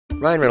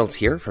Ryan Reynolds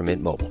here from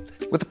Mint Mobile.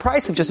 With the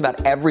price of just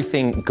about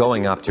everything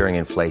going up during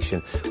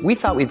inflation, we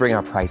thought we'd bring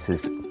our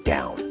prices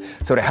down.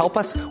 So to help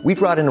us, we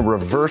brought in a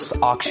reverse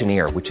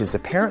auctioneer, which is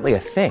apparently a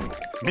thing.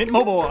 Mint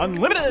Mobile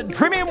Unlimited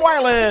Premium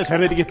Wireless. How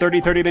to get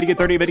 30, 30, bit to get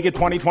 30, bit to get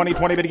 20, 20,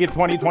 20, bit to get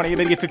 20, 20,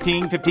 bit to get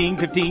 15, 15,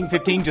 15,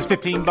 15, just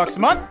 $15 a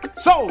month?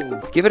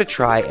 Sold! Give it a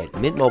try at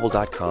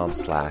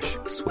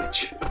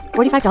mintmobile.com/switch.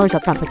 $45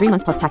 up front for 3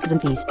 months plus taxes and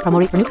fees. Promo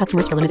rate for new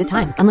customers for limited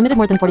time. Unlimited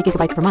more than 40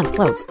 gigabytes per month.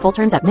 Slows full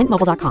terms at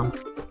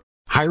mintmobile.com.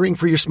 Hiring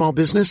for your small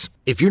business?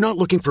 If you're not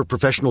looking for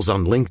professionals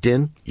on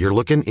LinkedIn, you're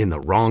looking in the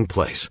wrong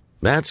place.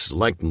 That's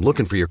like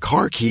looking for your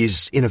car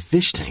keys in a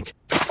fish tank.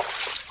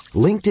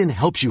 LinkedIn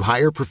helps you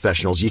hire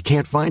professionals you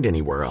can't find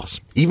anywhere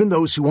else, even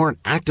those who aren't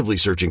actively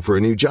searching for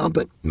a new job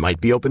but might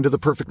be open to the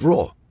perfect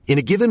role. In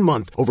a given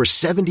month, over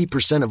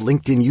 70% of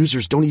LinkedIn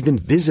users don't even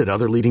visit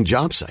other leading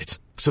job sites.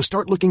 So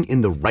start looking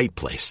in the right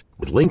place.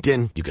 With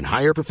LinkedIn, you can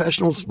hire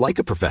professionals like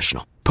a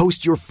professional.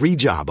 Post your free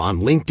job on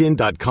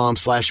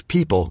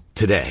linkedin.com/people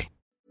today.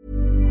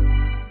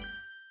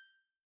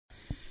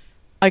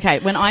 Okay,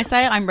 when I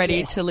say I'm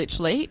ready to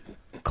literally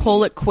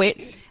call it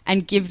quits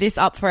and give this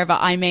up forever,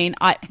 I mean,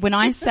 when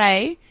I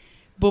say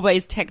Bubba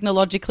is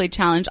technologically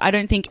challenged, I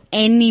don't think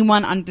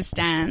anyone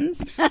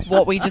understands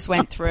what we just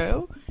went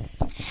through.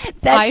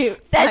 That's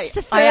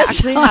the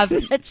first time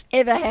that's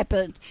ever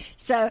happened.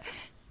 So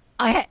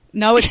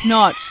no, it's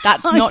not.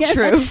 That's not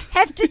true.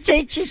 Have to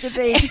teach you to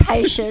be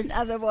patient,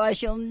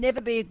 otherwise you'll never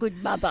be a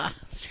good mother.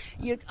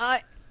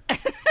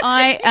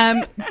 I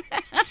am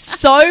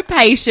so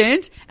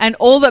patient, and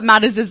all that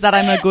matters is that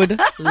I'm a good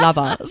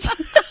lover.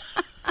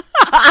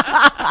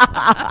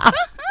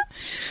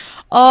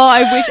 Oh,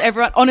 I wish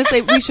everyone...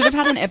 Honestly, we should have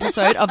had an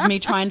episode of me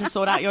trying to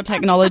sort out your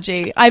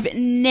technology. I've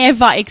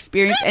never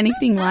experienced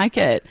anything like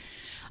it.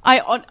 I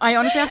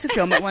honestly have to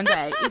film it one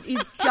day. It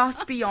is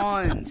just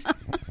beyond.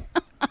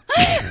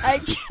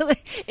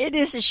 Actually, it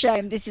is a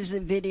shame this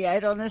isn't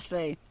videoed,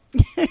 honestly.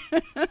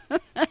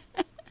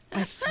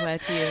 I swear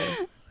to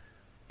you.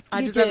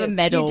 I deserve a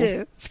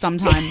medal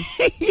sometimes.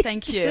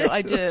 Thank you.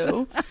 I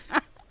do.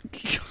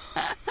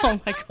 Oh,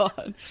 my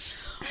God.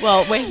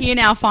 Well, we're here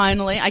now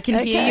finally. I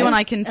can hear you and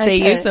I can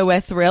see you, so we're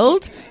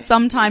thrilled.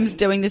 Sometimes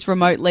doing this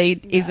remotely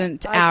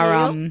isn't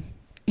our...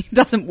 it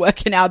doesn't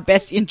work in our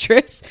best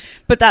interests,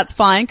 but that's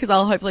fine because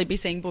I'll hopefully be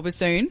seeing Bubba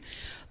soon.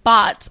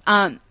 But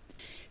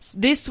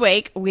this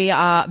week we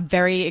are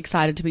very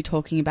excited to be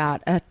talking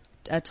about a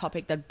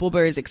topic that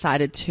Bubba is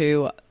excited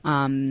to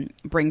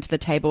bring to the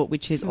table,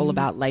 which is all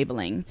about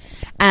labeling.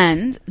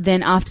 And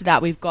then after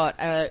that, we've got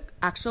a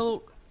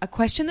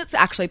question that's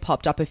actually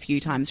popped up a few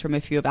times from a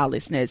few of our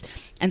listeners,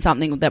 and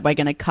something that we're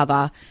going to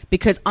cover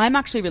because I'm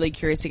actually really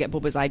curious to get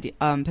Bubba's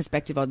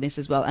perspective on this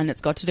as well, and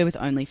it's got to do with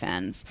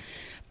OnlyFans.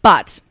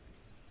 But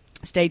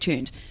stay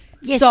tuned.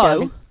 Yes, so,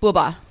 darling.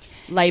 Bubba,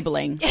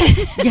 labeling.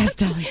 Yes,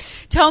 darling.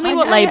 Tell me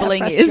what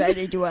labeling is. How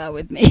frustrated you are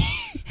with me.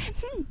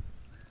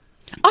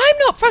 I'm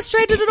not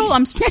frustrated at all.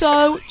 I'm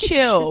so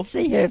chill.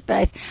 See her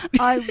face.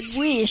 I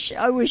wish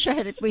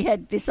we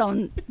had this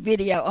on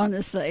video,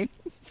 honestly.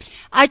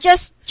 I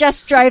just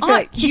drove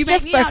her. She's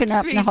just broken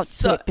up in a hot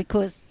sweat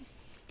because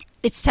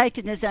it's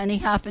taken us only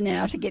half an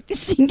hour to get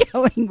this thing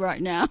going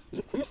right now.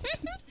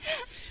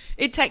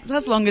 It takes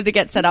us longer to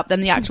get set up than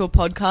the actual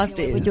podcast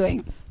is. What we're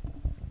doing.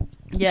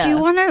 Yeah. Do you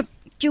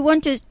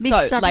want to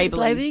start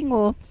labeling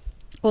or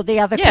the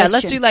other question? Yeah,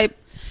 let's do label.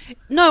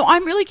 No,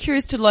 I'm really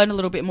curious to learn a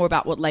little bit more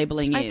about what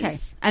labeling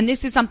is. And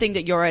this is something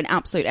that you're an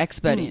absolute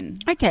expert in.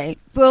 Okay.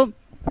 Well,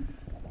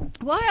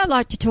 why I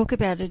like to talk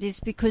about it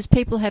is because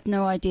people have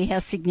no idea how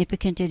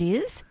significant it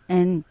is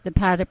and the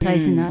part it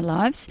plays in our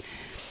lives.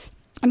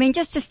 I mean,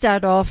 just to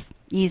start off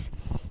is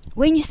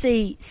when you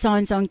see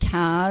signs on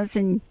cars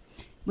and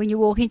when you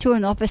walk into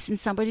an office and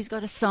somebody's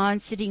got a sign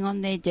sitting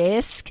on their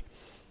desk,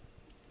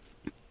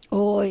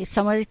 or if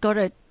somebody's got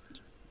it,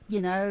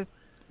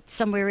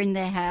 somewhere in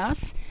their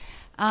house,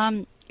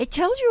 it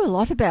tells you a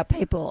lot about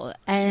people,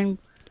 and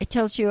it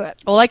tells you...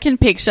 All I can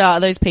picture are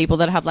those people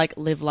that have, like,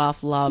 live,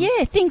 laugh, love.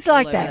 Yeah, things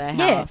like that.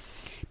 Yeah.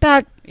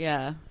 But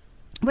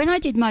when I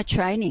did my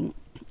training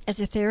as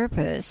a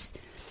therapist,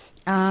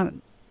 I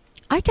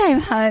came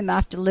home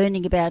after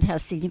learning about how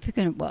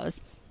significant it was.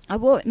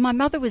 My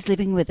mother was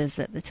living with us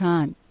at the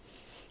time,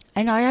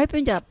 and I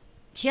opened up...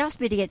 She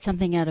asked me to get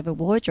something out of a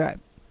wardrobe,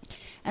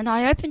 and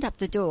I opened up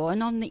the door,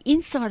 and on the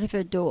inside of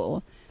her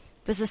door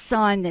was a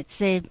sign that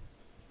said,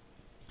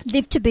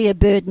 "Live to be a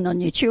burden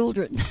on your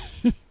children."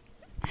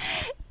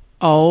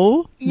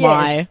 Oh,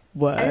 my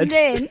word. And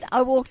then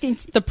I walked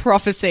into... The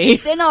prophecy.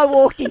 Then I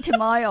walked into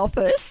my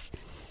office,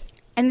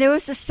 and there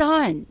was a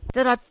sign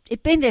that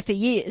it'd been there for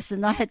years,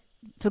 and I had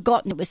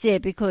forgotten it was there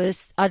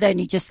because I'd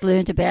only just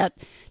learned about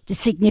the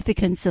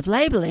significance of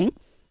labelling.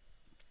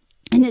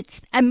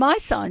 And my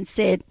sign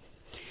said,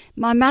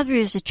 "My mother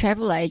is a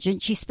travel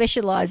agent. She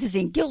specialises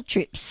in guilt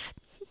trips."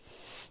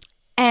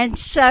 And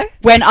so...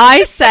 When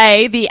I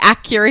say the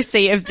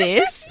accuracy of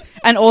this,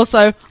 and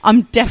also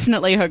I'm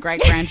definitely her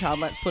great-grandchild,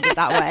 let's put it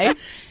that way,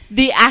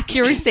 the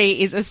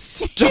accuracy is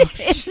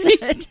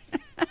astonishing.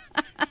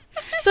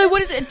 So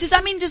what is it? Does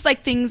that mean just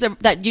like things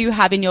that you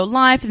have in your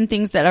life and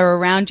things that are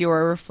around you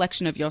are a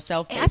reflection of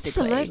yourself,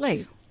 basically?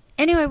 Absolutely.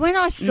 Anyway, when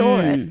I saw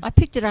it, I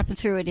picked it up and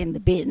threw it in the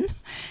bin,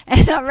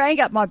 and I rang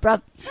up my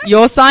brother.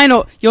 Your sign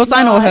or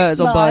hers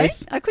or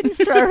both? I couldn't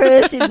throw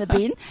hers in the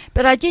bin,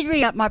 but I did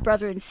ring up my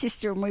brother and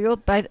sister, and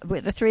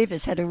the three of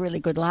us had a really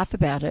good laugh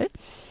about it.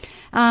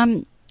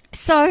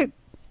 So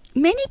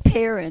many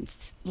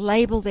parents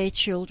label their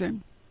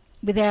children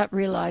without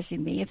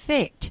realising the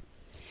effect.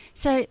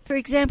 So, for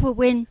example,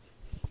 when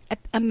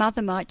a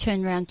mother might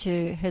turn around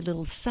to her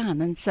little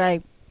son and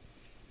say,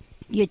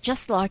 "You're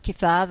just like your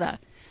father."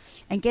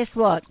 And guess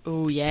what?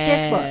 Oh, yeah.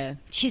 Guess what?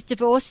 She's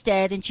divorced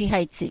Dad and she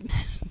hates him.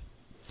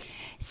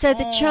 So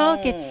the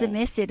child gets the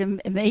message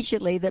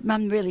immediately that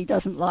Mum really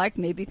doesn't like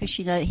me because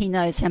he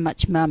knows how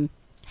much Mum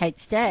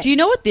hates Dad. Do you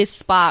know what this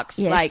sparks?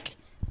 Yes.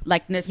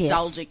 Like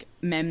nostalgic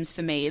memes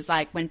for me is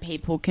like when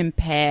people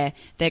compare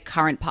their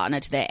current partner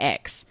to their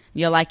ex.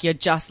 You're like, you're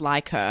just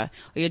like her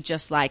or you're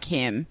just like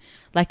him.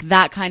 Like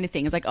that kind of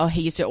thing. It's like, oh,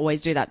 he used to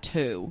always do that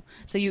too.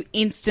 So you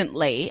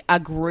instantly are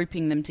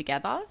grouping them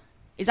together.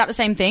 Is that the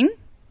same thing?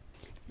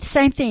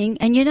 Same thing.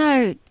 And, you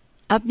know,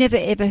 I've never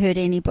ever heard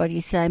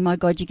anybody say, "My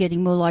God, you're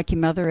getting more like your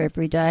mother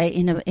every day,"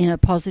 in a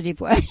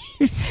positive way.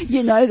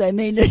 You know, they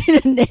mean it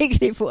in a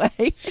negative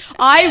way.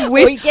 I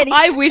wish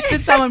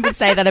that someone would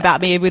say that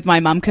about me with my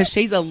mum because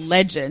she's a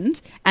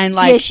legend and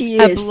like she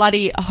is. a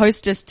bloody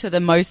hostess to the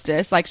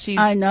mostest. Like she's,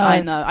 I know.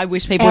 I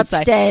wish people would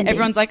say.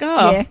 Everyone's like,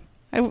 "Oh,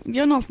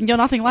 you're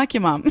nothing like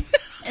your mum."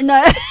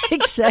 No,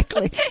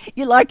 exactly.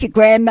 You're like your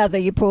grandmother,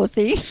 you poor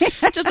thing.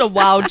 Just a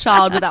wild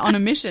child on a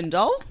mission,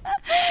 doll.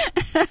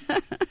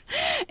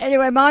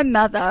 Anyway, my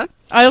mother.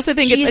 I also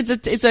think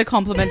it's a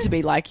compliment to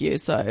be like you,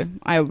 so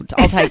I'll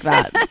take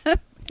that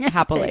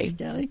happily. Thanks,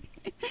 darling.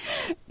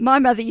 My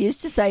mother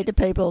used to say to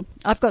people,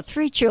 "I've got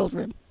 3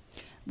 children.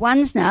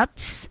 One's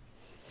nuts,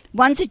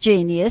 one's a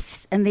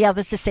genius, and the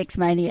other's a sex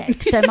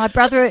maniac." So my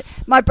brother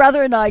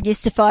and I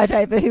used to fight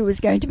over who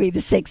was going to be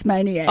the sex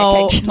maniac.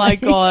 Oh, actually. My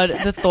God.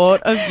 The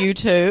thought of you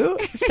two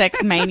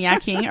sex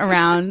maniacing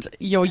around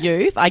your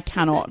youth, I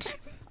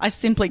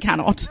simply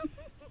cannot.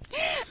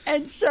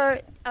 And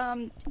so,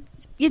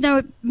 you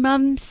know,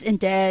 mums and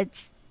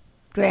dads,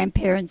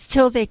 grandparents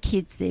tell their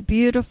kids they're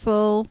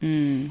beautiful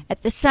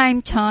at the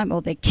same time,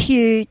 or they're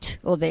cute,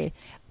 or they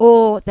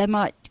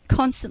might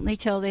constantly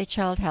tell their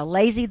child how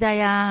lazy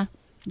they are.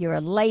 "You're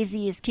a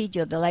laziest kid.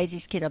 You're the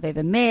laziest kid I've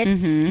ever met.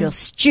 You're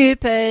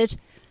stupid.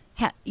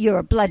 You're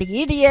a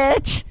bloody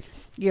idiot.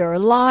 You're a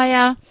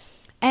liar."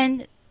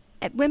 And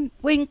when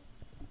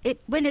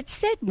it's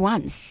said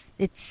once,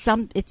 it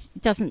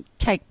doesn't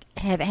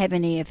have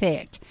any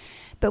effect.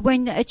 But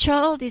when a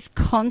child is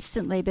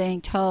constantly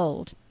being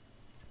told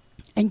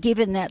and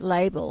given that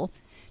label,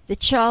 the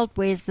child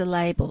wears the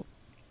label.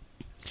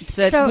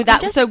 So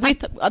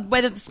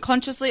whether it's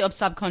consciously or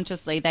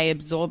subconsciously, they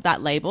absorb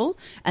that label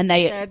and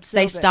they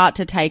start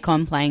to take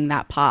on playing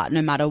that part,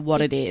 no matter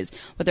what it is,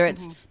 whether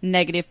it's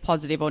negative,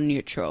 positive, or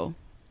neutral.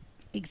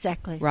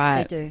 Exactly,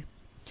 right? They do.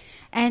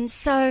 And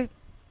so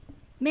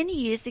many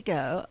years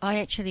ago, I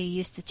actually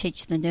used to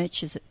teach the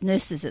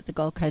nurses at the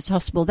Gold Coast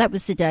Hospital. That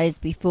was the days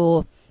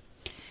before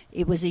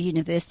it was a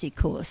university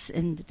course,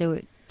 and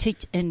the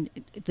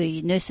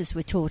nurses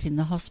were taught in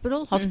the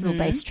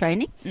hospital-based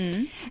training,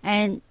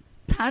 and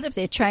part of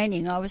their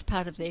training, I was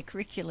part of their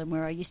curriculum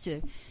where I used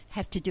to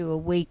have to do a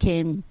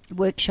weekend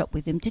workshop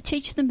with them to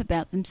teach them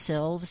about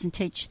themselves and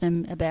teach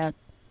them about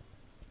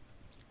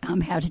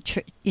how to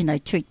treat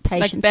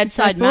patients, like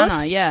bedside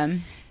manner, yeah.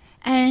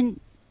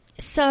 And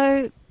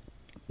so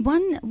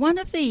one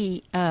of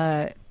the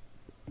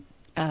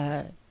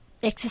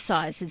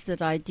exercises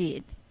that I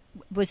did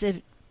was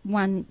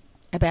one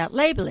about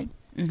labelling.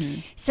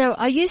 So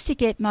I used to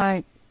get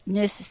my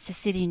nurses to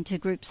sit into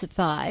groups of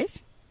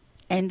 5.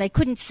 And they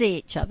couldn't see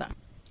each other,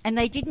 and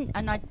they didn't.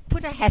 And I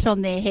put a hat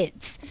on their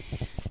heads,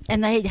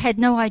 and they had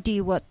no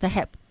idea what the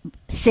hat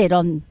said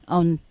on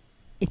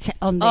its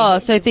on. Their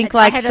so think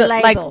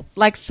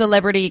like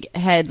celebrity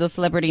heads or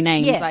celebrity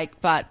names,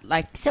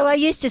 So I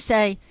used to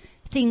say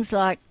things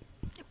like,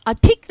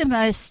 I'd pick the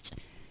most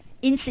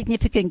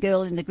insignificant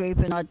girl in the group,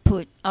 and I'd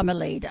put, "I'm a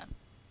leader,"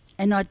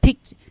 and I'd pick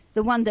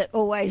the one that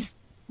always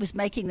was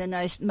making the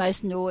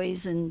most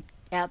noise and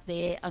out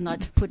there, and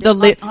I'd put the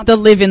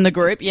live in the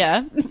group,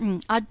 yeah.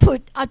 I'd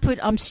put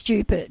 "I'm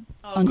stupid"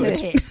 on her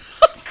head.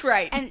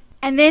 Great.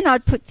 And then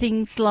I'd put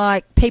things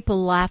like, "People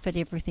laugh at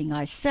everything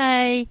I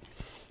say.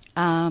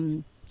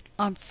 I'm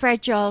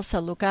fragile,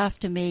 so look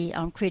after me.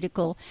 I'm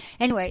critical."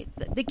 Anyway,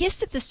 the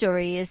gist of the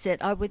story is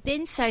that I would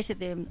then say to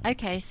them,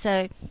 "Okay,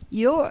 so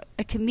you're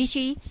a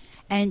committee,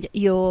 and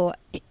you're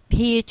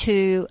here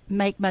to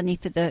make money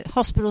for the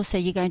hospital, so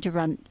you're going to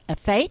run a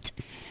fete.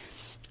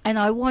 And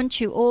I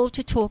want you all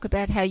to talk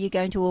about how you're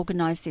going to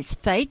organise this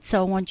fete. So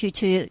I want you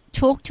to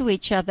talk to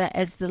each other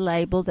as the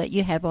label that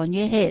you have on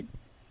your head."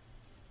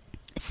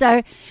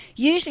 So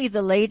usually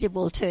the leader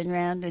will turn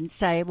around and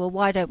say, "Well,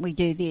 why don't we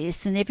do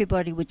this?" And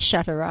everybody would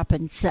shut her up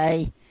and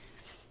say,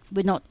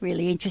 "We're not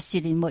really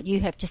interested in what you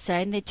have to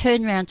say." And they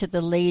turn around to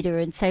the leader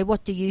and say,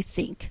 "What do you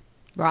think?"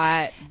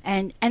 Right.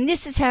 And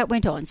this is how it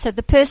went on. So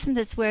the person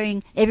that's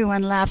wearing,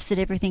 everyone laughs at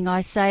everything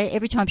I say.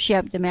 Every time she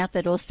opened her mouth,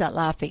 they'd all start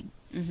laughing.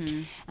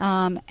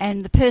 Mm-hmm.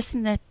 And the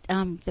person that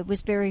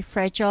was very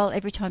fragile,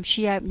 every time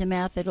she opened her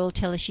mouth, they'd all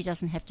tell her she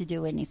doesn't have to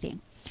do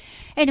anything.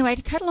 Anyway,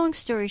 to cut a long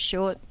story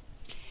short,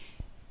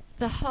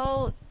 the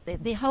whole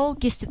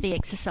gist of the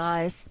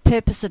exercise,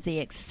 purpose of the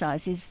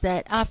exercise, is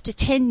that after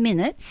 10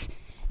 minutes,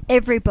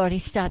 everybody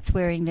starts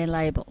wearing their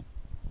label.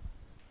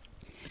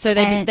 So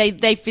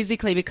they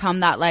physically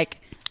become that, like,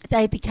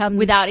 they become,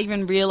 without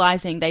even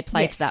realizing they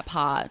played that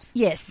part.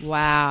 Yes.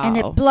 Wow. And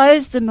it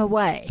blows them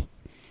away.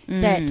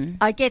 That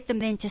I get them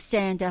then to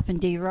stand up and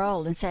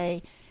de-roll and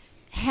say,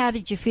 how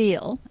did you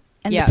feel?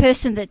 And the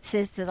person that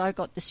says that I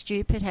got the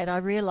stupid, had I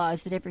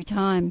realised that every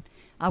time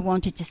I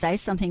wanted to say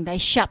something, they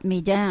shut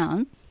me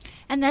down.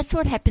 And that's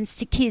what happens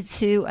to kids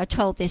who are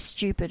told they're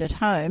stupid at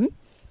home.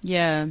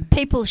 Yeah.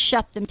 People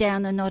shut them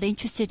down and not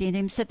interested in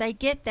them, so they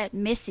get that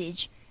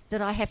message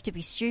that I have to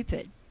be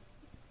stupid.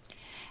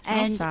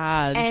 And,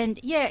 sad. And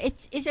yeah,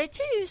 it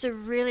is a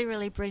really,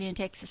 really brilliant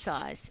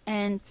exercise.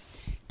 And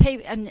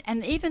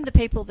even the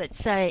people that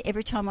say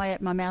every time I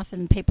open my mouth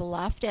and people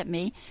laughed at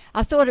me,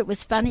 I thought it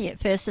was funny at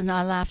first and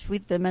I laughed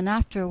with them, and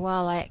after a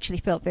while I actually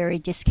felt very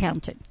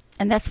discounted.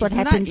 And that's what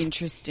happens. That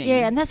interesting?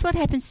 Yeah, and that's what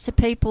happens to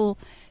people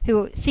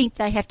who think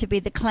they have to be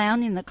the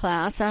clown in the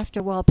class. After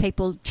a while,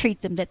 people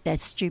treat them that they're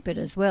stupid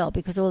as well,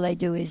 because all they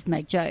do is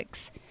make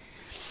jokes.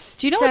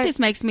 Do you know what this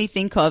makes me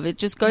think of? It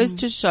just goes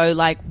to show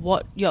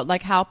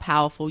how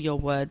powerful your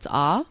words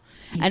are.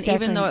 Exactly.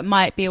 And even though it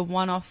might be a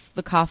one-time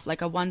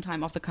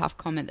off-the-cuff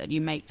comment that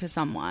you make to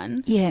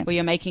someone, where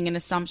you're making an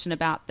assumption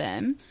about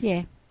them,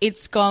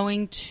 it's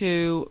going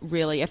to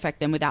really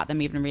affect them without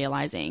them even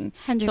realizing.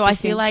 100%. So I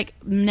feel like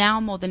now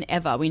more than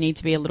ever, we need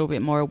to be a little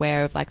bit more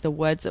aware of like the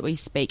words that we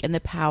speak and the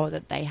power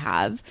that they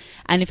have.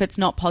 And if it's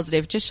not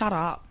positive, just shut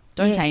up.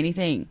 Don't say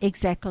anything.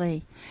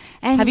 Exactly.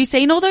 And have you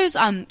seen all those?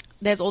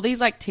 There's all these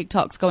like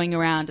TikToks going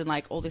around and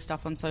like all this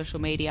stuff on social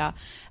media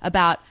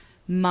about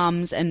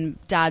mums and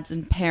dads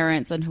and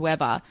parents and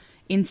whoever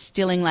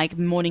instilling like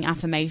morning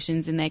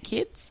affirmations in their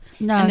kids.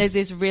 No. And there's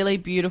this really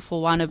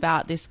beautiful one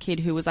about this kid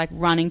who was like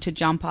running to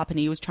jump up and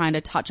he was trying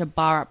to touch a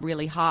bar up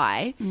really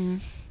high.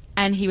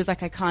 And he was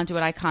like, I can't do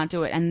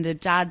it. And the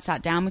dad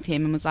sat down with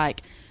him and was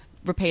like,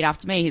 repeat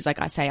after me. He's like,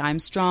 I say, I'm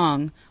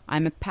strong,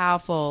 I'm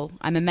powerful,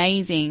 I'm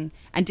amazing,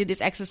 and did this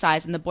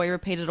exercise. And the boy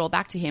repeated it all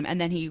back to him. And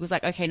then he was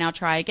like, okay, now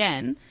try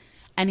again.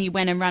 And he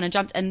went and ran and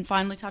jumped and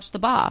finally touched the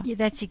bar. Yeah,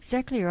 that's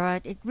exactly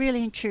right. It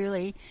really and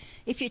truly,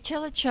 if you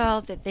tell a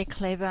child that they're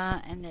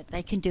clever and that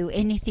they can do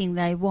anything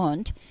they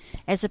want,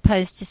 as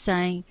opposed to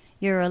saying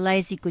you're a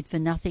lazy good for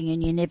nothing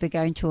and you're never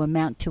going to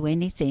amount to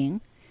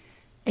anything,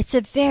 it's a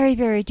very,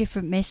 very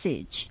different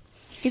message.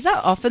 Is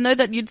that often, though,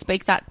 that you'd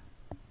speak that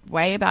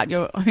way about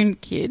your own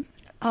kid?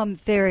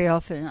 Very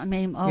often. I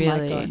mean, really?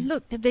 My God.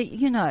 Look,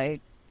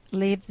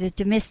 the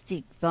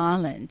domestic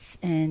violence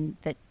and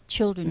that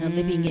children are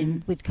living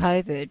in with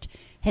COVID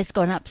has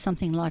gone up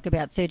something like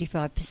about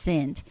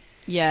 35%.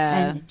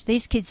 Yeah. And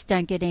these kids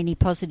don't get any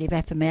positive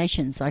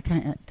affirmations.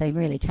 They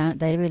really can't.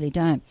 They really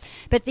don't.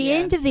 But the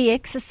end of the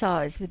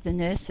exercise with the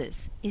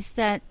nurses is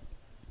that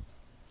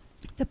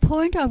the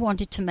point I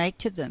wanted to make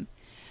to them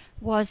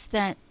was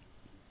that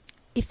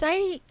if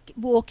they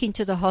walk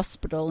into the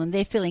hospital and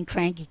they're feeling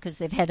cranky because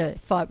they've had a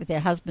fight with their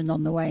husband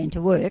on the way into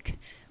work,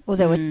 or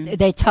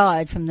they're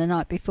tired from the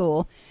night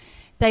before,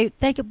 they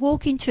could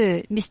walk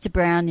into Mr.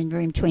 Brown in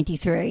room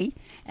 23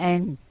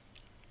 and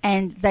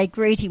they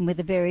greet him with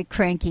a very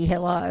cranky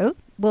hello.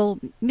 Well,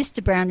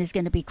 Mr. Brown is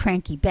going to be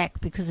cranky back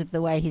because of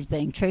the way he's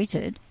being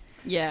treated.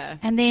 Yeah.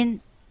 And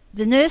then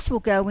the nurse will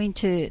go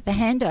into the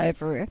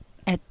handover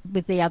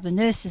with the other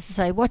nurses to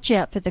say, watch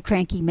out for the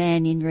cranky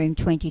man in room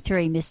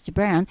 23, Mr.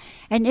 Brown.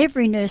 And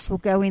every nurse will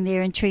go in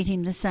there and treat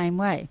him the same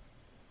way.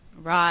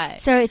 Right.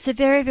 So it's a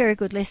very, very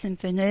good lesson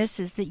for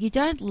nurses that you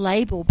don't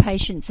label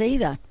patients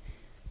either.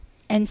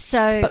 And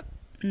so...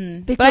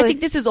 But I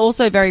think this is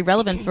also very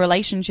relevant for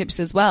relationships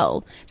as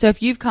well. So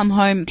if you've come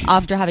home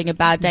after having a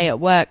bad day at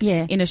work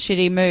in a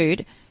shitty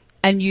mood,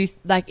 and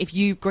if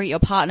you greet your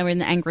partner in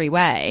an angry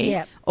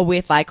way or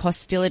with like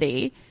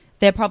hostility,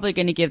 they're probably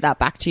going to give that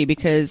back to you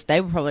because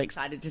they were probably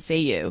excited to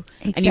see you.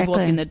 Exactly. And you've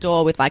walked in the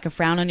door with like a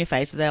frown on your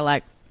face, so they're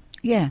like,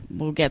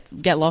 we'll get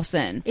lost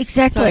then.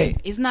 Exactly. So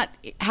isn't that,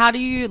 how do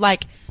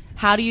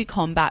you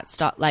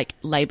combat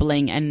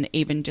labeling and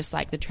even just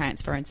like the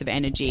transference of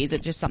energy? Is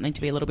it just something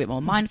to be a little bit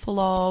more mindful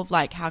of?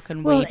 Like, how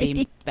can we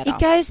be better? It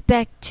goes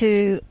back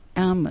to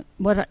one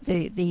of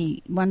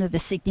the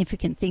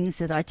significant things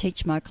that I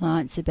teach my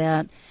clients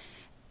about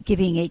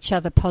giving each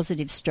other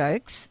positive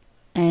strokes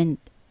and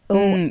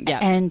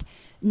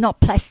not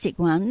plastic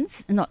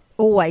ones, not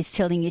always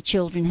telling your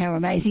children how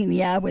amazing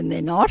they are when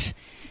they're not,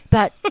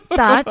 but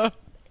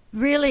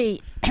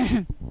really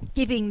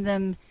giving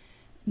them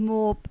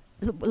more,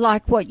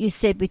 like what you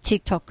said with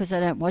TikTok, because I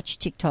don't watch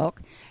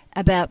TikTok,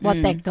 about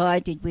what that guy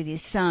did with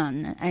his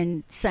son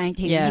and saying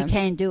to him, you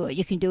can do it,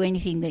 you can do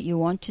anything that you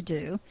want to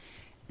do.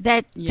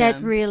 That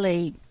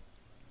really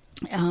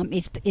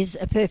is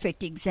a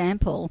perfect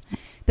example.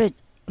 But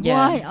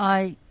why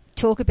I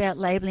talk about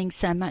labelling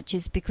so much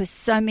is because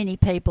so many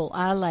people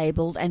are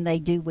labelled and they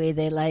do wear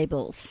their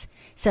labels.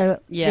 So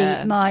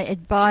my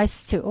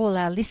advice to all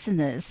our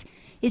listeners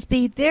is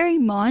be very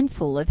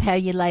mindful of how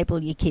you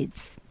label your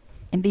kids,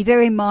 and be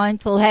very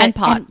mindful how and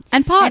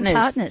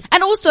partners.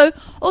 And also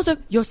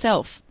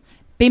yourself.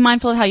 Be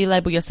mindful of how you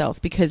label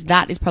yourself, because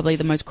that is probably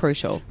the most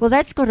crucial. Well,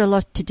 that's got a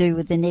lot to do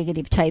with the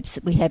negative tapes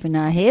that we have in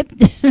our head,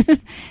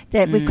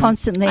 that we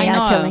constantly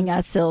are telling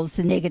ourselves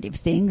the negative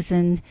things.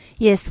 And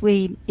yes,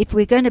 if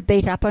we're going to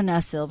beat up on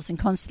ourselves and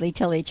constantly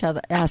tell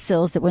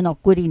ourselves that we're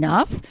not good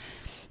enough,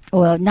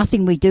 or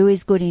nothing we do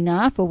is good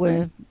enough, or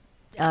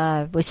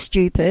we're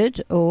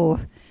stupid, or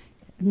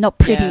not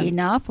pretty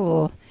enough,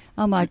 or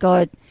oh my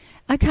God,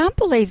 I can't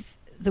believe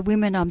the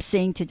women I'm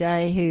seeing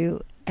today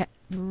who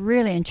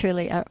really and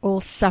truly are all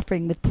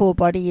suffering with poor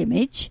body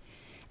image.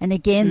 And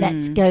again,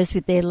 that goes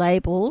with their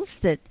labels,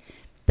 that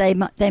they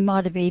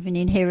might have even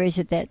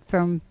inherited that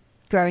from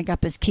growing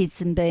up as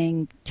kids and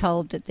being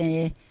told that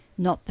they're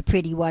not the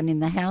pretty one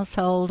in the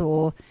household,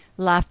 or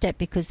laughed at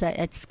because they're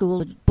at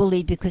school,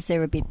 bullied because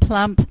they're a bit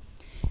plump.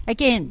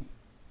 Again,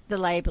 the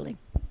labelling.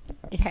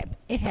 It happens.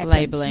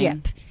 Labelling.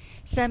 Yep.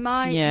 So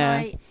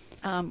my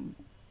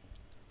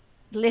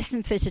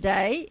lesson for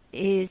today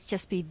is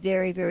just be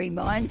very, very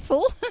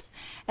mindful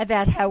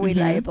about how we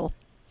label.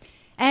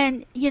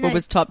 And, what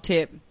was top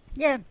tip?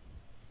 Yeah.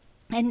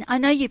 And I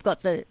know you've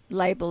got the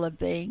label of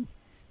being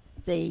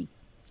the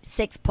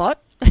sex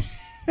pot,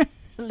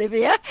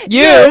 Olivia.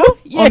 You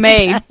or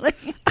me?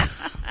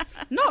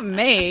 Not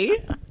me.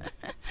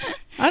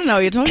 I don't know what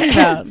you're talking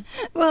about.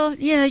 Well,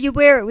 you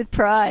wear it with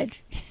pride.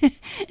 I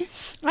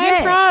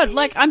am proud.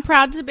 Like, I'm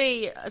proud to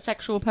be a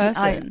sexual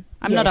person.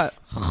 I'm not a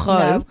hoe.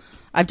 No.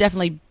 I've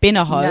definitely been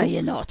a hoe. No,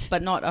 you're not.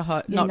 But not a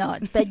hoe. You're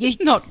not. But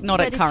not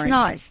but at current. It's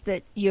nice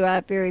that you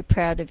are very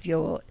proud of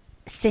your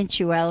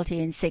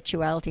sensuality and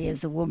sexuality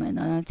as a woman.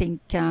 And I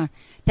think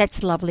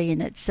that's lovely in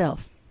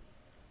itself.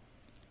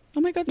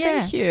 Oh, my God,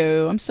 thank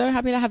you. I'm so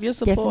happy to have your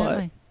support.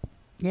 Definitely.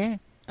 Yeah.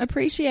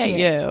 Appreciate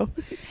you.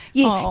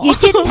 You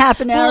didn't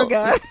half an hour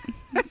ago.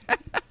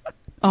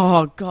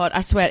 Oh, God, I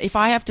swear, if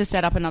I have to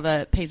set up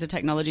another piece of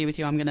technology with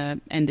you, I'm going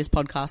to end this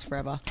podcast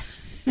forever.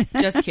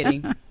 Just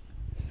kidding.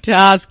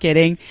 Just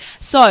kidding.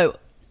 So,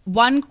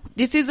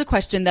 this is a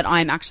question that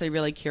I'm actually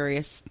really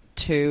curious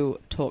to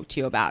talk to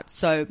you about.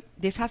 So,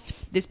 this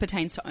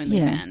pertains to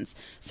OnlyFans.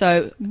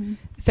 So,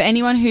 for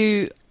anyone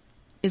who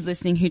is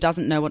listening who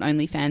doesn't know what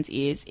OnlyFans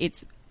is,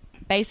 it's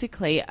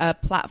basically a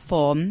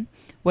platform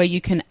where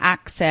you can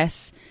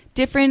access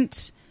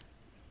different,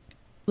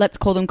 let's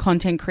call them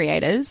content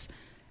creators,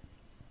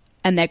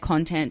 and their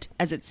content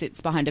as it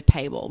sits behind a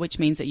paywall, which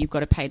means that you've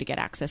got to pay to get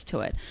access to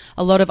it.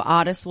 A lot of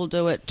artists will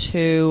do it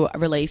to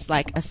release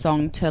like a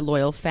song to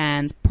loyal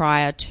fans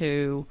prior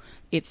to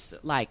its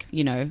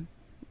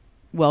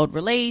world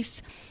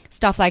release,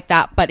 stuff like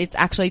that. But it's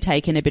actually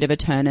taken a bit of a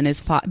turn and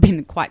has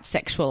been quite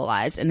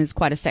sexualized and is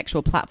quite a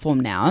sexual platform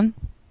now.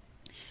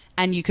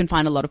 And you can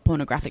find a lot of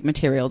pornographic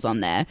materials on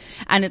there.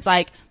 And it's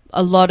like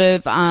a lot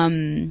of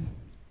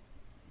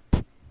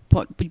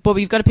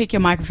Bobby, you've got to pick your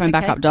microphone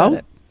back up,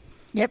 doll.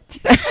 Yep.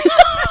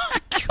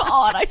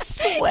 God, I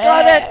swear.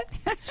 Got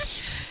it.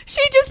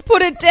 She just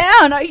put it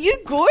down. Are you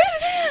good?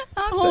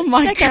 Oh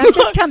my God. I've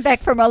just come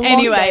back from a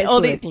long day's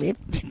work, Liv.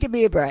 Give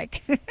me a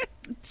break.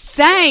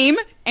 Same.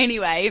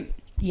 Anyway.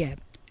 Yeah.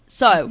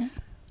 So,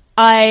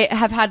 I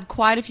have had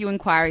quite a few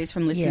inquiries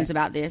from listeners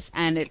about this,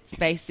 and it's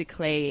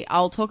basically,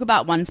 I'll talk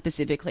about one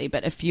specifically,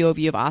 but a few of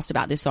you have asked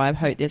about this, so I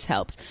hope this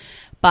helps.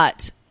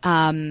 But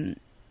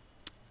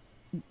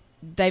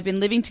they've been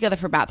living together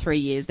for about 3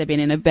 years. They've been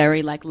in a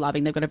very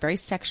loving, they've got a very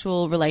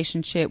sexual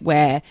relationship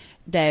where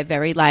they're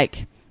very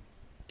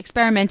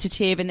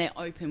experimentative and they're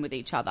open with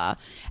each other.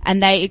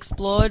 And they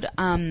explored,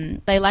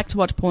 they like to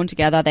watch porn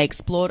together. They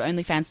explored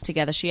OnlyFans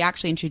together. She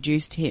actually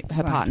introduced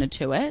her partner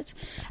to it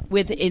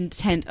with the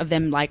intent of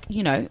them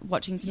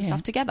watching some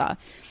stuff together.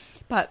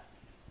 But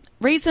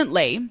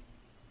recently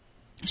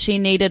she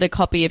needed a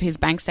copy of his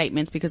bank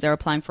statements because they were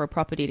applying for a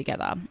property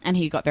together, and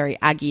he got very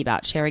aggy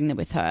about sharing them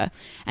with her,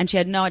 and she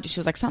had no idea. She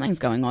was like, something's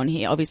going on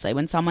here. Obviously,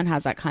 when someone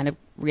has that kind of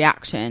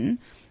reaction,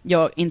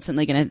 you're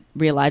instantly going to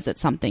realize that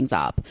something's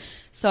up.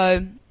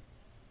 So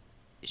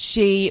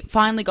she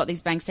finally got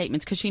these bank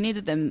statements because she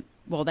needed them.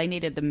 Well, they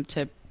needed them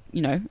to,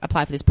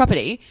 apply for this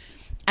property.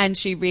 And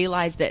she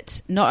realized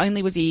that not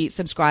only was he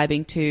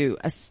subscribing to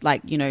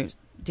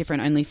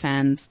different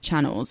OnlyFans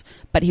channels,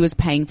 but he was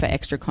paying for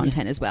extra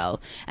content as well.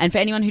 And for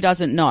anyone who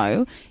doesn't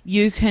know,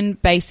 you can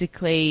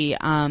basically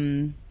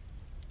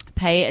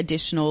pay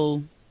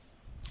additional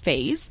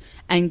fees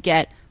and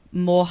get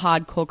more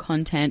hardcore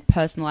content,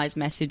 personalized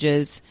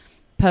messages,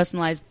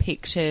 personalized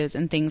pictures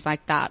and things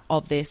like that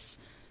of this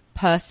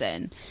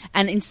person.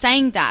 And in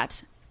saying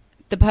that,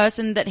 the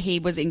person that he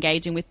was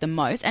engaging with the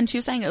most, and she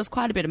was saying it was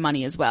quite a bit of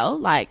money as well,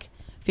 like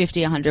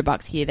 $50,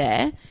 $100 here,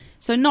 there.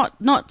 So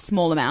not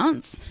small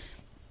amounts.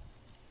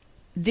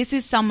 This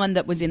is someone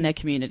that was in their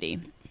community.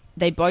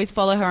 they both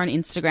follow her on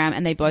Instagram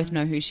and they both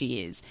know who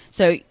she is.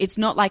 So it's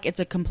not like it's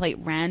a complete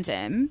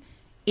random.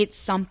 It's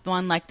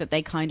someone like that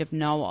they kind of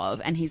know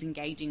of, and he's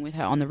engaging with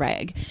her on the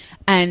reg.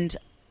 And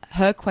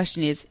her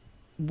question is,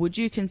 would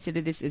you consider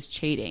this as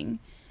cheating?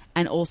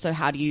 And also,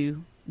 how do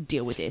you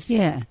deal with this?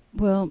 Yeah,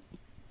 well,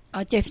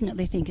 I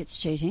definitely think it's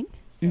cheating.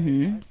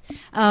 Mm-hmm.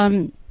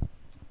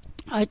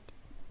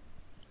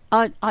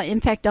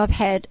 In fact, I've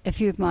had a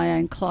few of my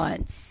own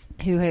clients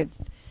who have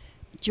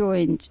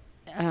joined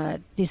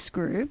this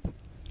group,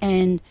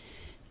 and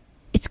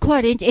it's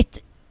quite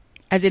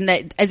As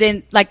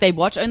in, like they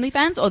watch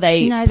OnlyFans, or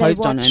they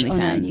post on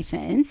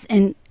OnlyFans?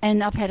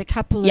 And I've had a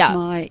couple of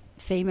my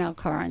female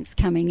clients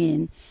coming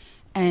in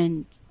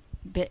and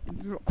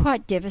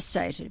quite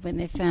devastated when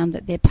they found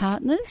that their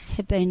partners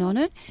have been on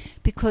it,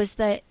 because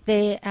they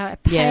are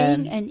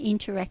paying and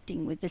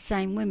interacting with the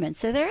same women.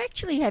 So they're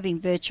actually having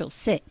virtual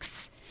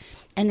sex.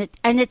 And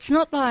it's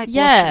not like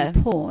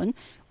watching porn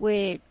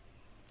where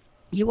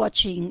you're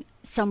watching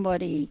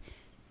somebody,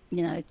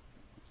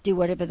 do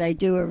whatever they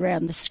do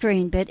around the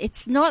screen, but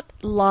it's not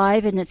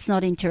live and it's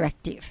not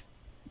interactive.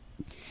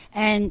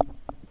 And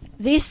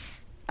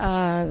this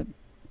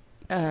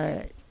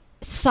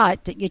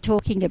site that you're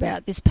talking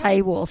about, this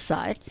paywall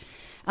site,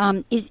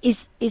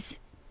 is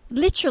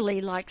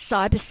literally like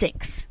cyber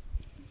sex,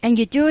 and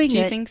you're doing it. Do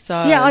you think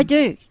so? Yeah, I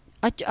do.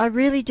 I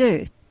really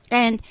do.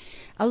 And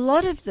a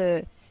lot of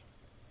the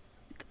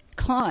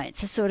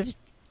clients are sort of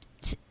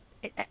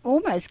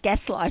almost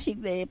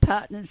gaslighting their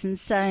partners and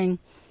saying,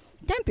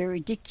 don't be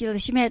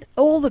ridiculous. You mad?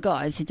 All the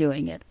guys are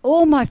doing it.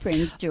 All my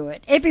friends do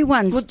it.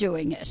 Everyone's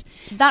doing it.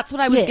 That's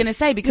what I was going to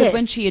say, because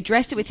when she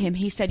addressed it with him,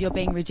 he said, you're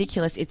being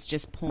ridiculous. It's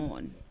just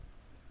porn.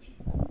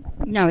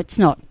 No, it's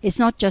not. It's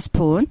not just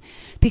porn,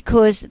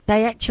 because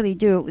they actually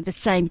do it with the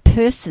same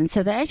person.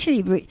 So they're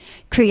actually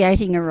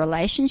creating a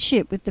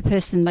relationship with the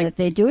person that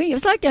they're doing. It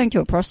was like going to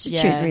a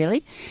prostitute,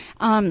 really.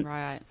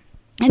 Right.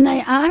 And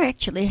they are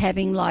actually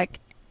having like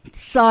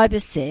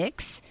cyber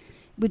sex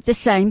with the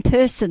same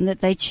person that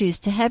they choose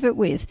to have it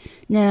with.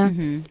 Now,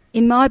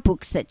 in my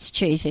books, that's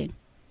cheating.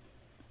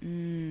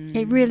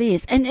 It really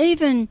is. And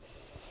even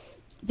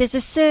there's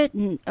there's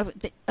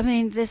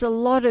a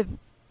lot of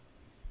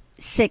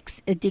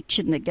sex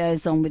addiction that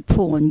goes on with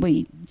porn.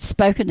 We've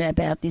spoken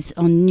about this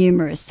on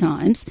numerous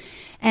times.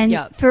 And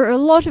for a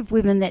lot of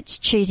women, that's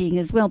cheating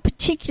as well,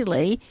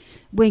 particularly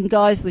when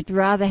guys would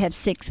rather have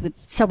sex with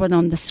someone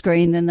on the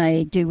screen than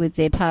they do with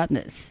their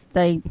partners.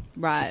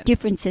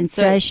 Different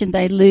sensation.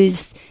 They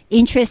lose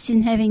interest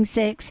in having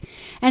sex.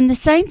 And the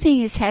same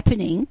thing is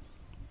happening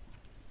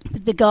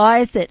with the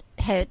guys that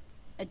are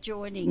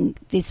joining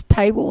this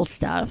paywall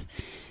stuff.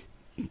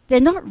 They're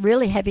not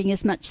really having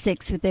as much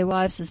sex with their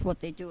wives as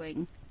what they're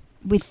doing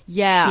with...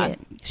 Yeah.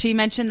 She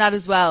mentioned that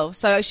as well.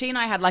 So she and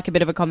I had like a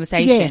bit of a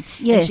conversation. Yes.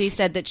 And she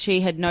said that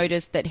she had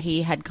noticed that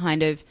he had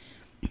kind of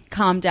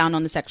calmed down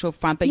on the sexual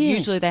front, but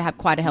usually they have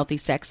quite a healthy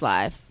sex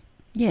life.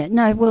 Yeah,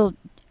 no, well,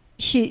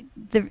 she's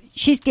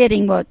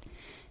getting what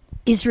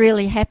is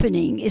really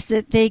happening is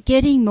that they're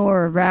getting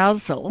more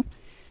arousal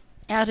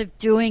out of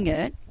doing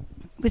it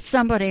with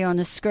somebody on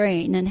a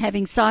screen and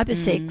having cyber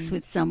sex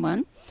with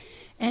someone.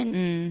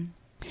 And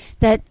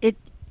that it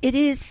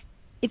is,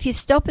 if you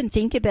stop and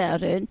think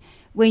about it,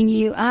 when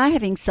you are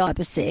having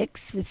cyber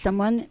sex with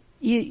someone,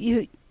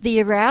 the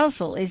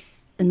arousal is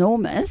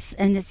enormous,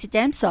 and it's a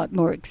damn sight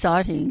more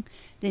exciting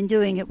than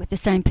doing it with the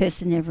same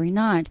person every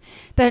night.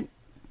 But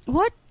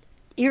what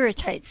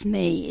irritates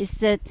me is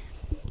that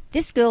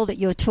this girl that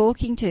you're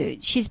talking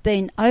to, she's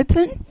been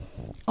open,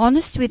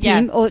 honest with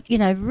him, or,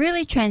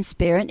 really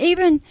transparent,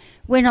 even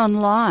went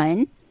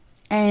online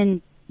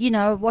and,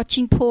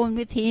 watching porn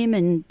with him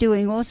and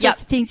doing all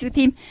sorts of things with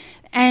him.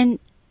 And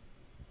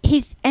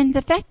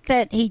the fact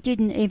that he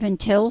didn't even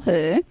tell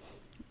her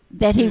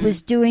that he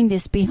was doing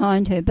this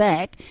behind her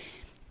back,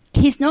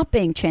 he's not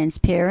being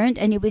transparent,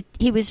 and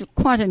he was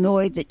quite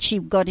annoyed that she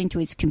got into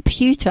his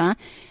computer,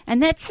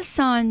 and that's a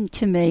sign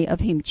to me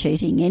of him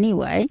cheating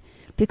anyway,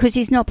 because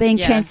he's not being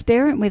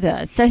transparent with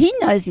her. So he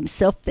knows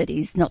himself that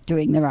he's not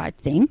doing the right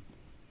thing.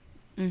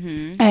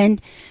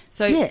 And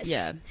so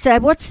So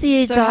what's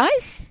the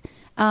advice?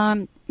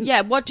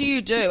 What do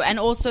you do? And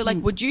also,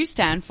 would you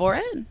stand for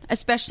it?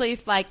 Especially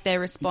if, their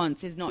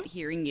response is not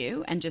hearing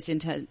you and just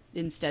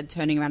instead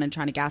turning around and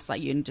trying to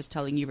gaslight you and just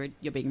telling you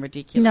you're being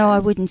ridiculous. No, I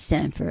wouldn't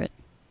stand for it.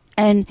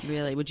 And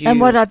really, would you? And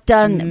what I've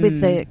done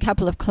with the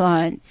couple of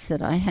clients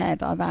that I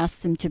have, I've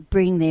asked them to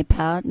bring their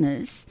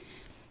partners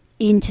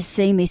in to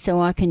see me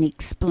so I can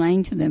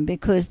explain to them,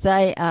 because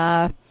they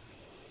are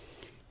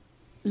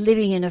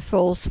living in a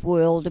false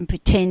world and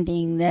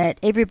pretending that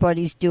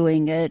everybody's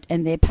doing it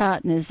and their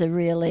partners are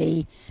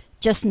really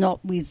just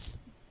not with,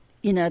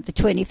 the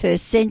 21st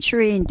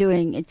century and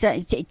doing it.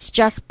 It's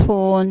just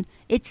porn.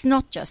 It's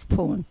not just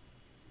porn.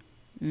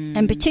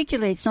 And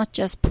particularly it's not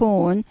just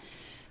porn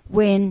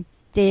when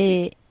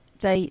they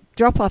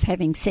drop off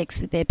having sex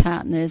with their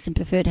partners and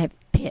prefer to have,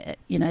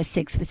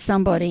 sex with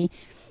somebody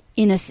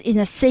in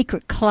a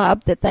secret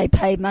club that they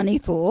pay money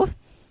for.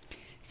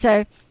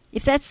 So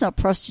if that's not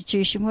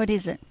prostitution, what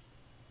is it?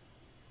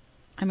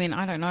 I mean,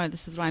 I don't know.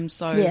 This is why I'm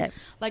so...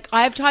 Like,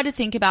 I've tried to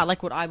think about,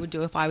 like, what I would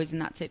do if I was in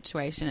that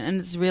situation, and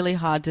it's really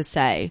hard to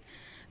say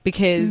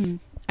because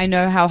I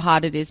know how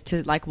hard it is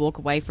to, like, walk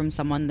away from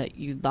someone that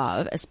you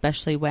love,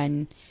 especially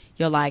when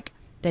you're like,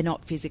 they're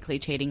not physically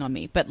cheating on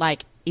me. But,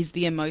 like, is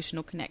the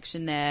emotional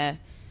connection there?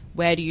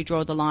 Where do you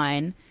draw the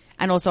line?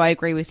 And also, I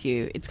agree with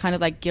you. It's kind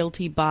of like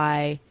guilty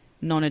by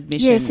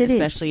non-admission,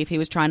 especially if he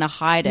was trying to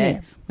hide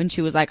it when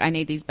she was like, I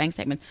need these bank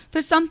statements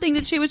for something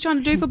that she was trying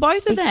to do for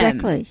both of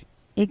them.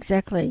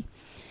 Exactly.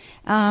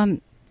 There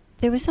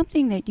was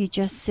something that you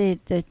just said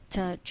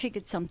that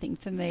triggered something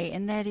for me,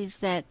 and that is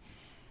that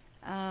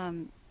I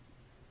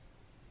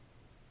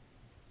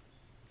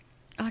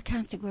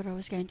can't think what I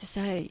was going to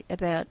say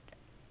about...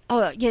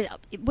 Oh, yeah,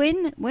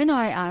 when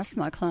I ask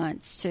my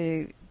clients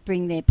to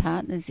bring their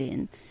partners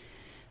in,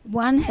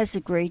 one has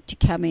agreed to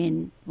come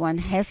in, one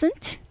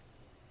hasn't.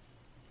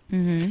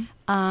 Mm-hmm.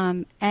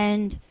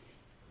 And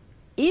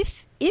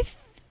if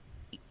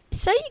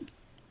say,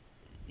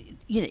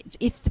 you know,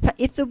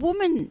 if the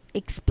woman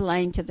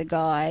explained to the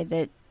guy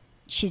that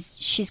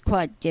she's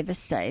quite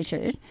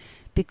devastated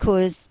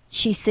because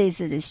she sees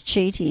it as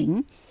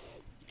cheating,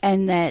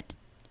 and that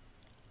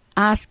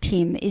asked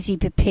him, is he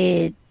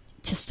prepared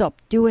to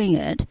stop doing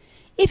it?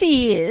 If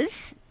he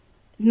is,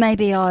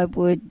 maybe I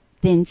would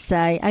then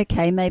say,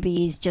 okay, maybe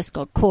he's just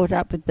got caught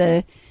up with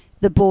the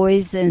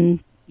boys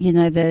and, you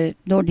know, the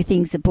naughty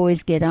things that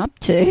boys get up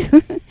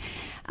to.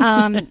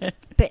 And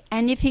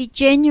if he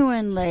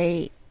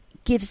genuinely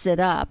gives it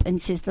up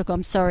and says, look,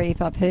 I'm sorry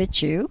if I've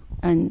hurt you,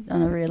 and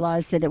I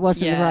realise that it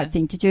wasn't the right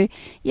thing to do,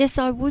 yes,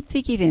 I would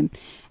forgive him.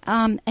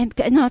 And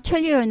I'll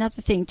tell you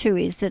another thing too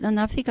is that, and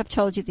I think I've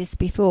told you this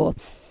before,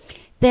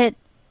 that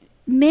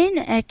men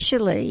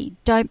actually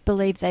don't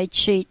believe they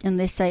cheat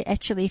unless they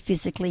actually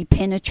physically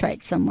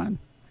penetrate someone.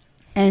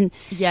 And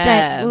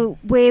that,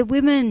 where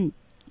women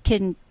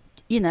can,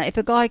 you know, if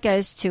a guy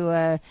goes to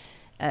a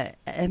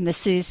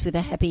masseuse with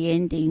a happy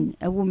ending,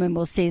 a woman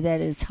will see that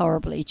as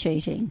horribly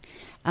cheating.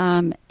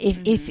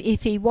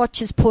 If he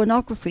watches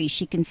pornography,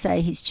 she can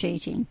say he's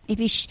cheating.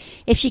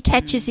 If she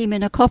catches him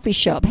in a coffee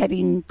shop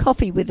having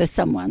coffee with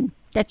someone,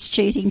 that's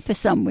cheating for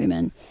some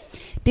women,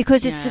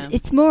 because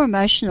it's more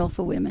emotional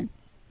for women.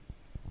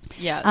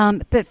 Yeah.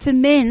 But for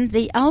men,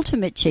 the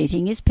ultimate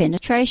cheating is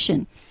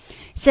penetration.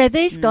 So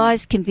these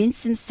guys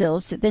convince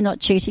themselves that they're not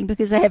cheating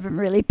because they haven't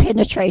really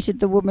penetrated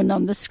the woman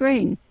on the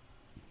screen.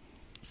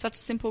 Such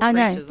simple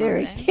creatures,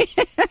 aren't they?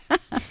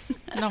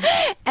 No,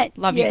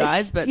 love you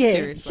guys, but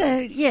seriously. So,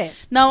 yes.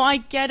 No, I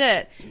get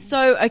it.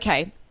 So,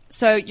 okay.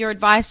 So your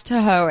advice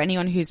to her or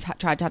anyone who's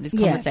tried to have this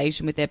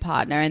conversation with their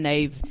partner and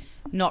they've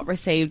not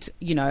received,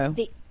 you know,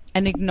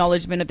 an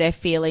acknowledgement of their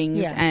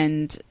feelings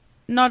and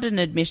not an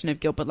admission of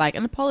guilt, but like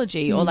an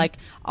apology or like,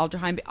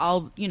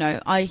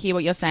 I hear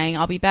what you're saying.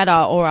 I'll be better,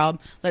 or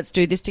let's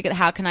do this together.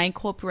 How can I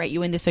incorporate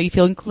you in this so you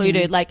feel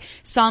included? Like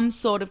some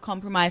sort of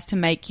compromise to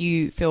make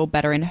you feel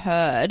better and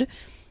heard.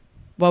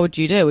 What would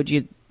you do? Would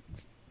you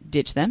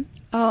ditch them?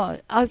 Oh,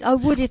 I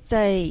would if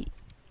they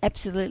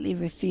absolutely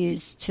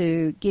refuse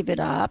to give it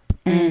up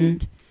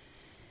and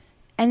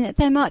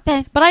they might.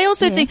 But I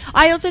also think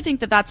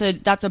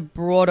that that's a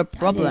broader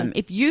problem.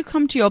 If you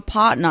come to your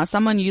partner,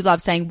 someone you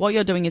love, saying what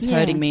you're doing is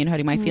hurting me and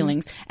hurting my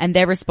feelings, and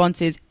their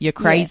response is you're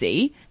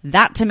crazy,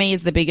 that to me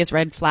is the biggest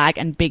red flag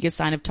and biggest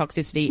sign of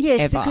toxicity ever.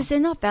 Yes, because they're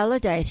not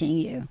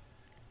validating you,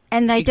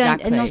 and they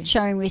are not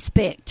showing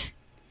respect.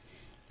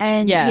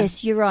 And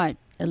yes, you're right,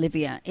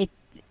 Olivia.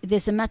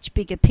 There's a much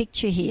bigger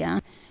picture here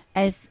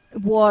as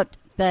what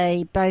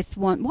they both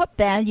want, what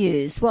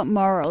values, what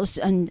morals,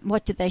 and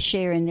what do they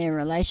share in their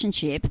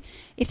relationship.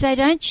 If they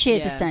don't share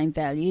the same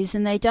values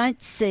and they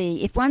don't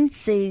see, if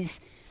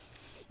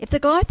the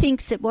guy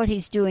thinks that what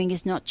he's doing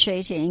is not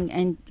cheating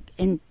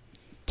and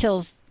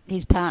tells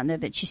his partner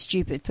that she's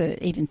stupid for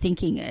even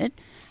thinking it,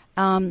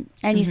 and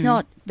he's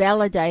not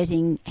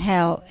validating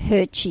how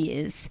hurt she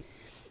is,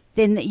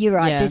 then you're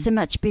right, there's a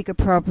much bigger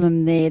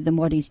problem there than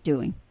what he's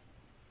doing.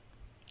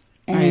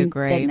 And, I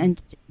agree.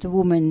 And the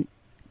woman,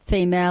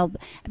 female,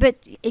 but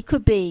it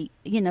could be,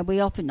 you know,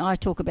 I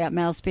talk about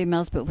males,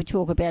 females, but we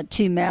talk about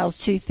two males,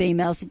 two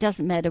females. It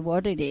doesn't matter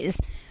what it is.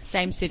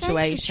 Same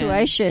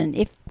situation.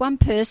 If one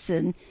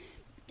person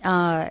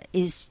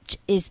is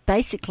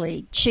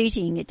basically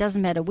cheating, it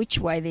doesn't matter which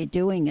way they're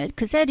doing it,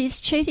 because that is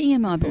cheating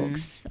in my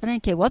books. I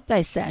don't care what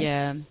they say.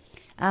 Yeah.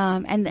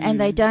 And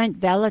they don't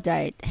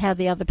validate how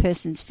the other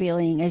person's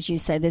feeling. As you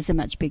say, there's a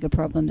much bigger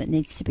problem that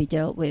needs to be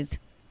dealt with.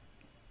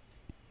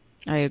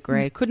 I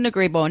agree. Couldn't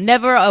agree more.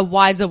 Never a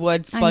wiser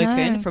word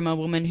spoken from a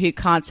woman who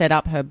can't set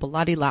up her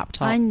bloody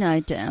laptop. I know,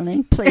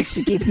 darling. Please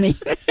forgive me.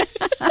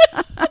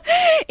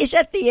 Is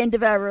that the end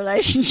of our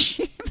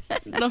relationship?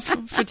 Not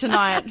for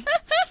tonight.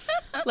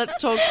 Let's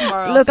talk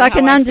tomorrow. Look, I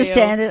can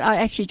understand it. I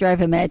actually drove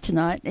her mad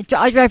tonight.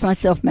 I drove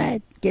myself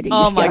mad getting this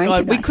going. Oh, my God.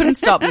 Tonight. We couldn't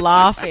stop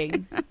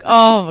laughing.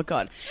 Oh my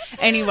God.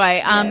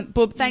 Anyway,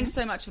 Boob, thanks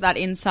so much for that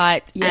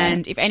insight. Yeah.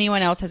 And if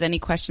anyone else has any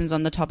questions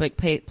on the topic,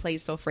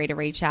 please feel free to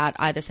reach out.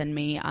 Either send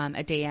me a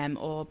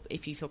DM, or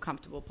if you feel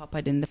comfortable, pop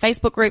it in the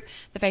Facebook group.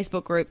 The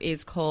Facebook group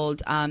is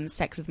called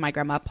Sex with My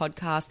Grandma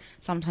Podcast.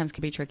 Sometimes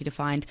can be tricky to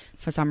find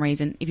for some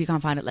reason. If you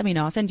can't find it, let me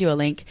know. I'll send you a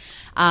link.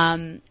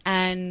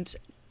 And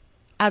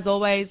as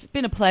always,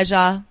 been a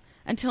pleasure.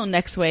 Until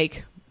next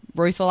week.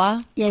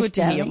 Ruthula, yes, good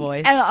to hear your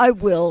voice. And I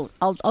will.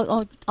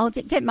 I'll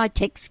get my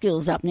tech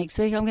skills up next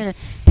week. I'm going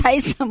to pay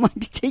someone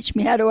to teach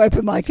me how to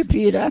open my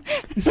computer.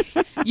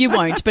 You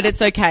won't, but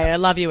it's okay. I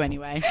love you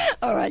anyway.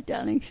 All right,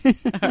 darling.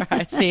 All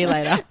right, see you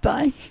later.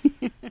 Bye.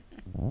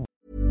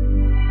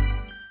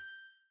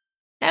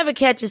 Ever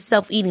catch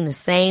yourself eating the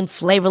same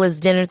flavorless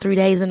dinner 3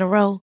 days in a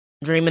row?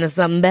 Dreaming of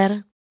something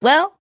better?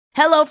 Well,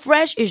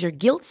 HelloFresh is your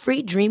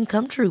guilt-free dream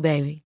come true,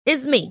 baby.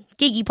 It's me,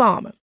 Keke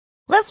Palmer.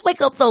 Let's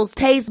wake up those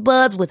taste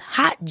buds with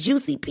hot,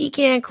 juicy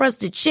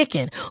pecan-crusted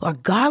chicken or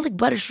garlic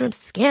butter shrimp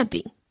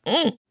scampi.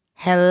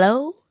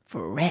 Hello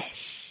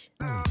Fresh.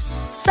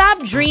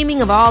 Stop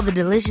dreaming of all the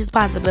delicious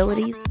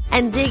possibilities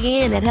and dig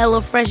in at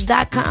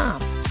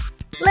HelloFresh.com.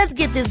 Let's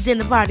get this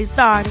dinner party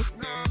started.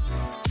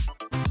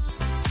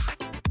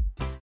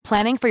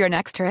 Planning for your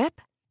next trip?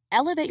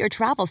 Elevate your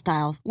travel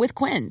style with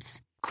Quince.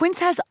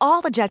 Quince has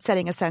all the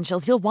jet-setting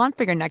essentials you'll want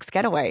for your next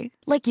getaway,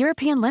 like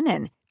European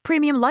linen,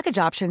 premium luggage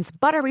options,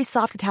 buttery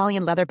soft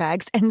Italian leather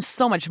bags, and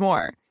so much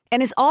more.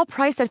 And is all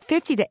priced at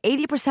 50 to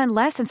 80%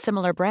 less than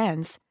similar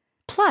brands.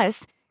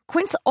 Plus,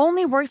 Quince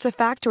only works with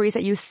factories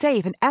that use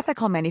safe and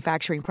ethical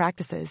manufacturing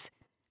practices.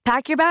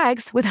 Pack your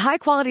bags with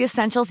high-quality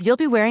essentials you'll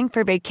be wearing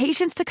for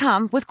vacations to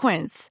come with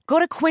Quince. Go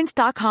to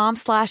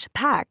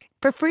quince.com/pack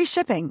for free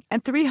shipping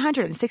and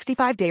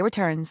 365-day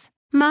returns.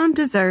 Mom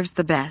deserves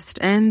the best,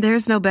 and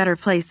there's no better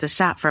place to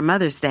shop for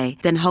Mother's Day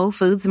than Whole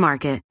Foods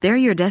Market. They're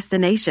your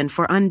destination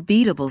for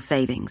unbeatable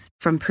savings,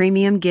 from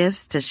premium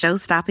gifts to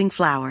show-stopping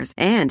flowers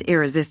and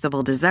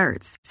irresistible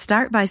desserts.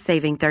 Start by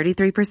saving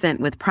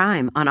 33% with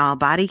Prime on all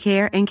body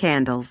care and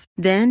candles.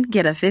 Then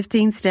get a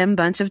 15-stem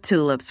bunch of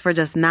tulips for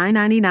just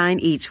 $9.99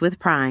 each with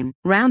Prime.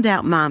 Round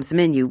out Mom's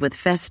menu with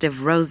festive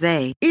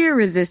rosé,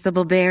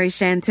 irresistible berry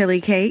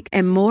chantilly cake,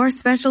 and more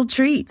special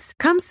treats.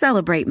 Come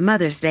celebrate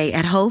Mother's Day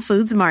at Whole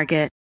Foods Market.